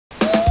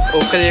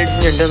Okay, ladies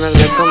and gentlemen,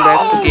 welcome back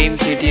to game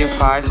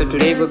Gta5. So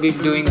today we'll be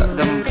doing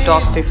the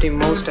top 50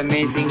 most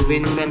amazing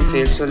wins and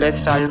fails. So let's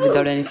start it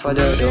without any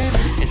further ado.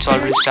 It's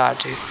already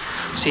started.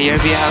 So here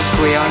we have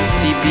Crayon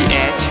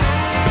CPH.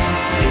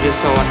 You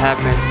just saw what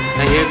happened.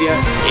 Now here we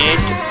have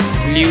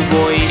 8 Blue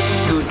Boy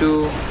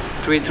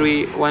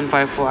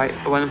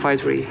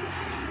 2233153.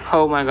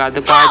 Oh my god,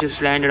 the car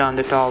just landed on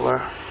the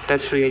tower.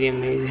 That's really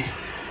amazing.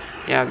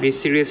 Yeah, we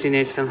seriously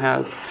need some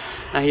help.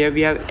 Now here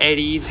we have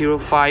Eddie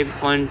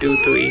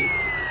 05123,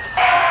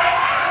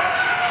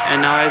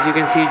 and now as you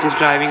can see, he's just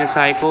driving a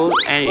cycle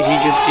and he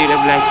just did a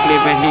black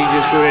flip and he's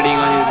just riding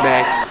on his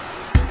back.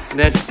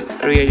 That's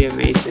really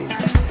amazing.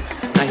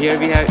 Now here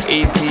we have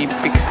AC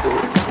Pixel.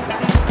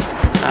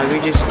 Now we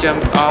just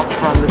jumped off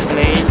from the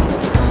plane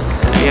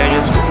and we are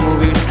just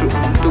moving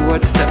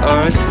towards the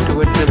earth,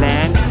 towards the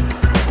land.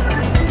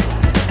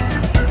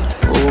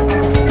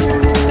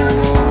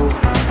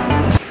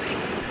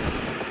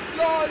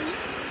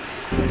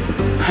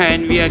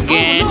 And we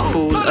again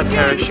pulled a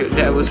parachute.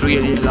 That was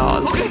really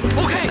lol.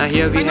 Now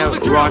here we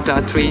have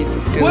Rota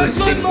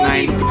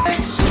 3269.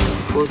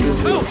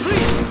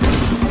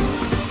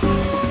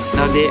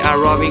 Now they are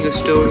robbing a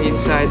store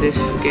inside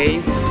this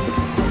game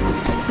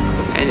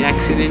and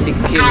accidentally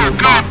kill my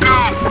partner.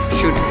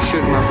 Shoot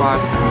my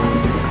partner.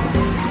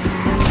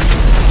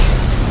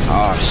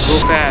 Go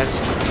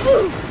fast.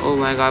 Oh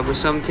my god, but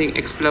something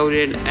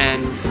exploded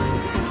and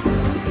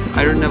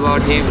I don't know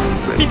about him,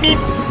 but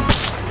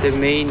the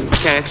main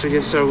character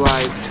just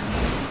survived.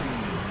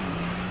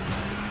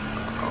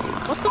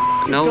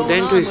 Oh no,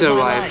 then too he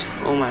survived.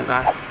 Oh my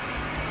god.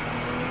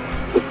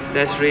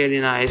 That's really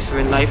nice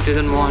when life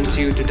doesn't want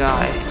you to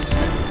die.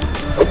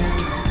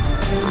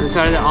 These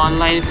are the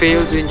online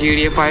fails in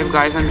Gta5,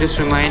 guys. I'm just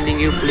reminding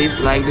you, please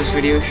like this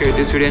video, share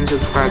this video and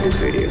subscribe this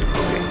video.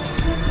 Okay.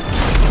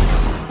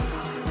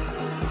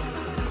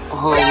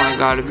 Oh my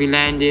god, we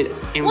landed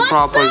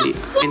improperly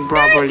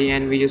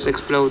and we just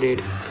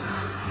exploded.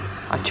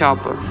 A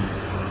chopper.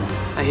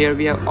 Here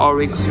we have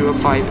Oryx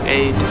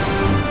 058.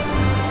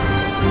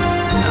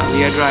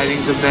 We are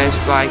driving the best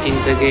bike in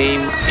the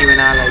game. Even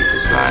I like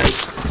this bike.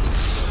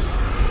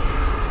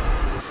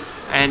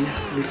 And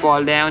we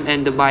fall down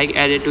and the bike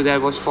added to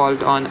that was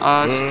fault on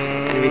us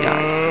and we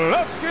died.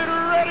 Let's get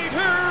ready to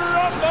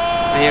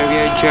rumble. Here we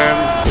have Germ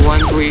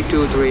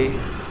 1323.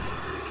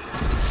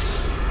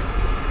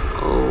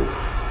 Oh,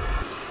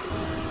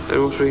 that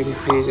was really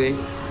amazing.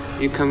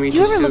 You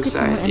committed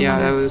suicide. Yeah,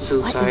 that was a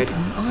suicide.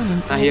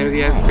 Now here we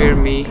have Fear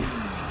Me.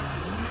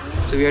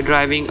 So we are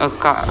driving a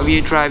car.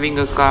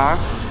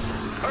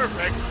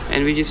 Perfect.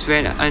 And we just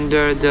went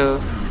under the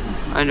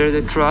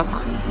truck,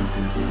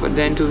 but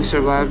then we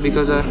survived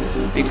because the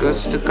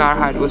car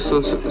height was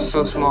so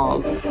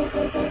small.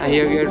 Now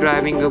here we are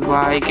driving a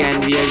bike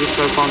and we are just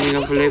performing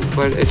a flip,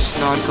 but it's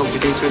not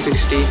completing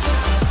 360.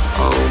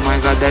 Oh my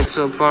god, that's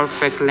a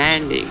perfect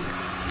landing.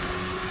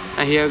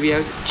 Now here we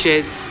have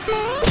Chase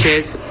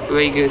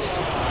Vegas.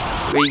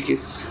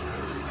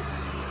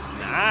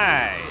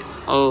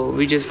 Nice. Oh,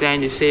 we just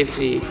landed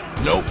safely.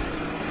 Nope.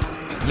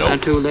 On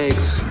 2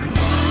 legs.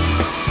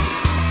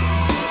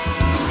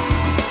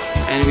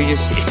 And we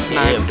just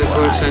sniped the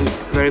person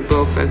very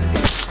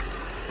perfectly.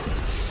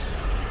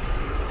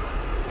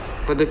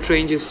 But the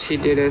train just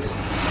hit us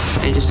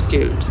and just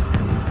killed.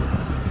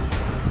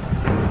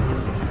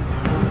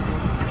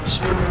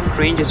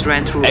 Train just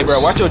ran through us. Hey bro,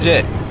 watch your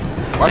jet.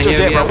 Watch your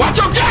jet, bro. Watch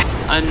your jet!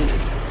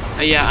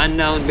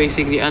 Unknown,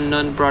 basically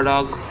unknown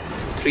product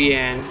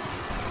 3N.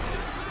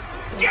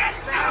 Get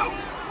out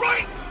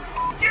right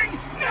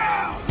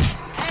now!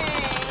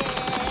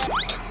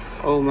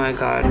 Oh my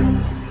god.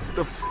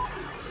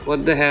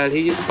 What the hell?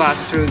 He just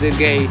passed through the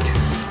gate.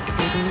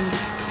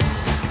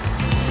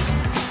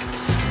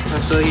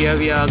 So here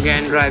we are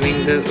again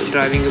driving a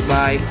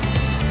bike.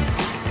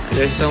 And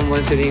there's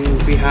someone sitting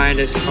behind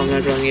us if I'm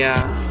not wrong.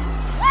 Yeah.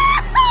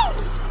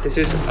 This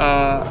is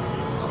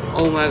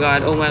oh my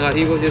god,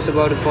 he was just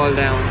about to fall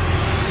down.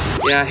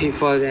 Yeah, he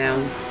fell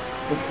down.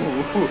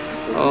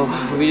 Oh,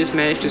 we just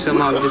managed to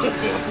somehow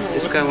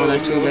just come on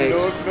 2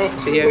 legs.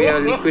 So here we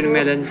have Liquid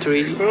Melon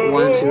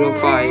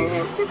 3105.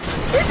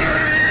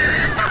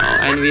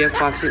 And we are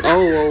passing.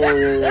 Oh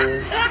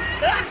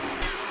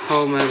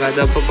my god,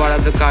 the upper part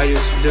of the car,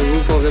 the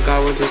roof of the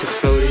car was just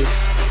exploding.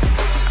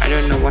 I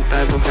don't know what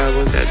type of hell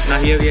was that. Now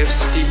here we have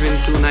Steven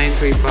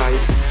 2935.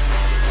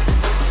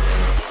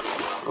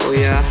 Oh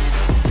yeah.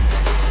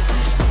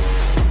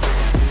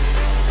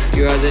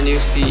 You are the new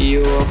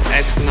CEO of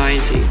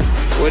X90.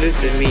 What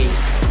does it mean?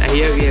 Now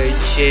here we have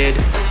Jade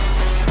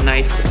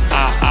Knight.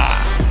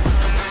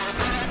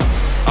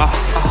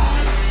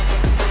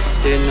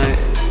 Jade Knight.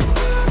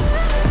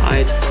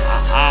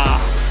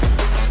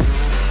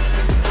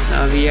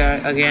 Now we are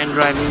again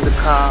driving the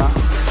car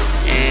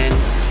and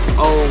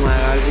oh my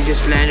god, we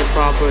just landed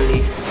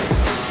properly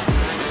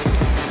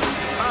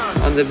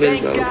on the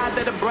billboard.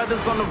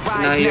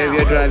 Now here we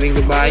are driving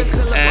the bike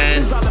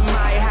and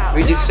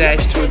we just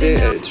dashed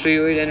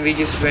through it and we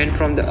just went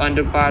from the down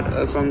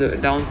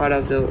part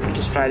of the,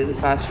 just tried to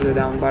pass through the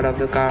down part of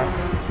the car.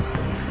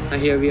 Now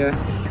here we are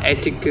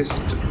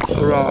ethicist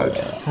rod.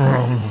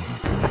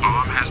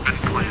 Bomb has been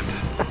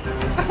planted.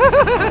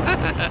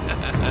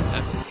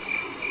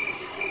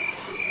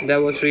 That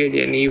was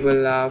really an evil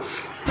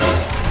laugh.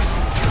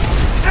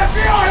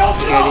 FBI,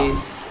 open Get in.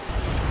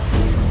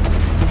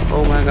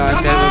 Oh my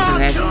god, that was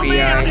an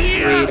FBI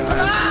raid on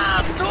us.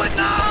 Do it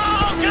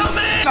now! Kill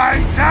me!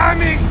 I'm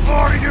coming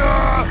for you!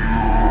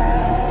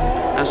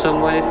 Now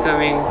someone is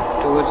coming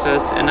towards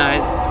us and I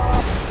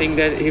think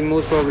that he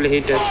most probably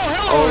hit us.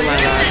 Oh my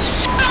god.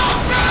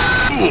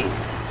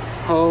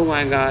 Oh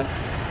my god.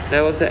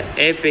 That was an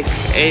epic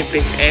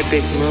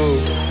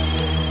move.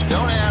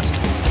 Don't ask.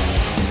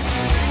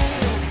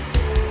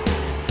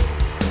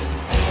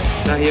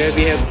 Now here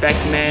we have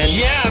Pac-Man.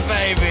 Yeah,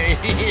 baby!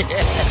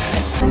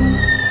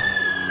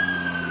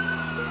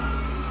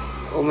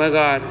 Oh my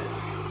god.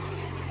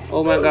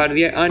 Oh my god,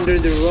 we are under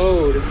the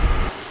road.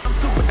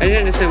 I didn't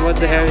understand what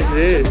the hell is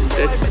this.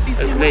 That's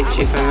a glitch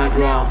if I'm not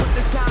wrong.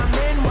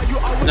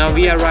 Now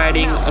we are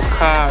riding a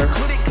car.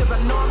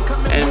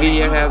 And we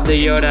here have the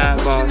Yoda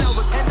boss.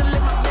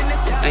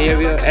 And here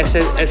we have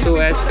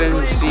SOS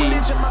Film C.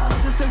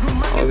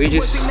 Oh, we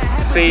just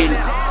failed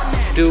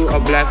to do a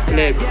black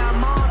flip.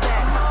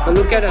 But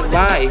look at a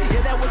bike.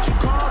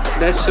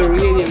 That's so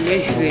really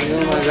amazing.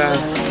 Oh my god.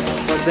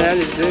 What the hell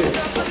is this?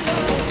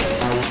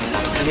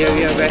 And here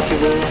we are back to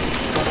go.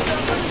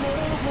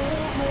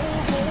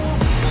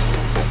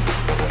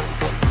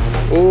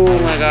 Oh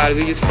my god,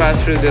 we just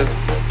passed through the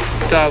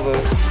tower.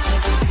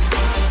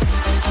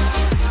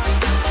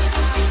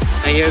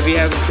 And here we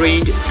have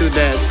trained to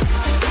death.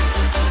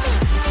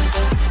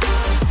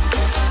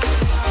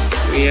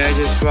 We are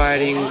just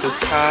riding the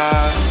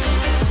car.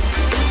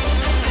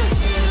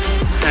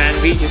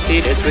 And we just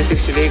did a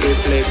 360-degree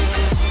flip.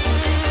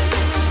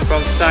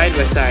 From side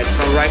by side,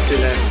 from right to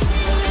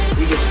left.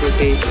 We just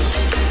rotate.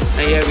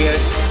 And here we are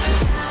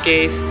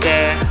case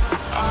there.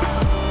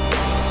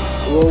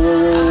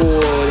 Whoa.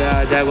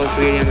 That was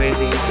really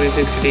amazing.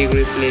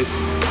 360-degree flip.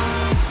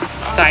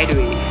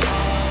 Sideways.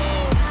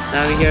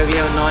 Now here we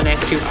have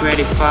non-active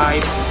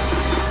 25.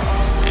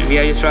 And we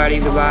are just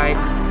riding the bike.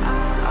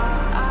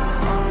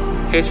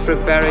 His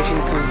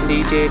preparation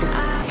completed.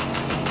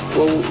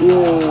 Whoa.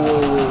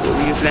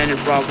 We just landed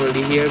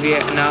properly. Here we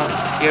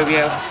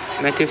have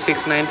Matthew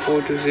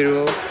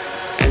 69420.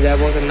 And that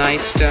was a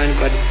nice turn,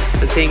 but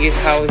the thing is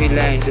how he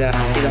lands. He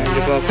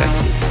landed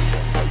perfectly.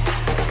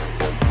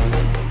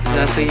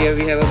 Now so here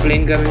we have a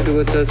plane coming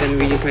towards us and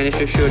we just managed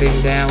to shoot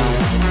him down.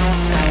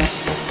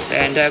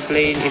 The entire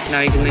plane is now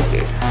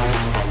ignited.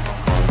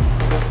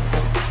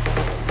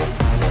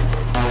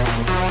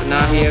 So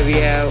now here we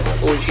have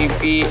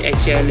OGP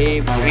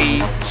HLA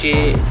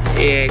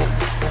PJAX.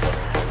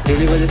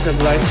 Deliver the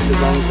supplies to the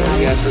bunker.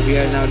 Yeah, so we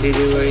are now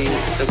delivering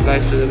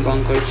supplies to the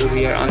bunker, so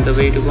we are on the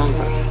way to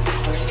bunker.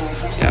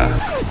 Yeah.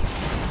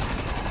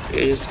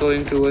 We're just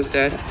going towards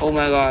that. Oh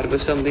my god,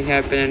 but something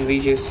happened and we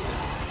just...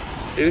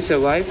 Did we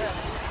survive?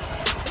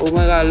 Oh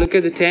my god, look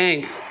at the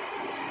tank.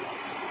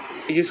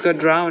 We just got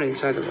drowned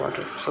inside the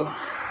water. So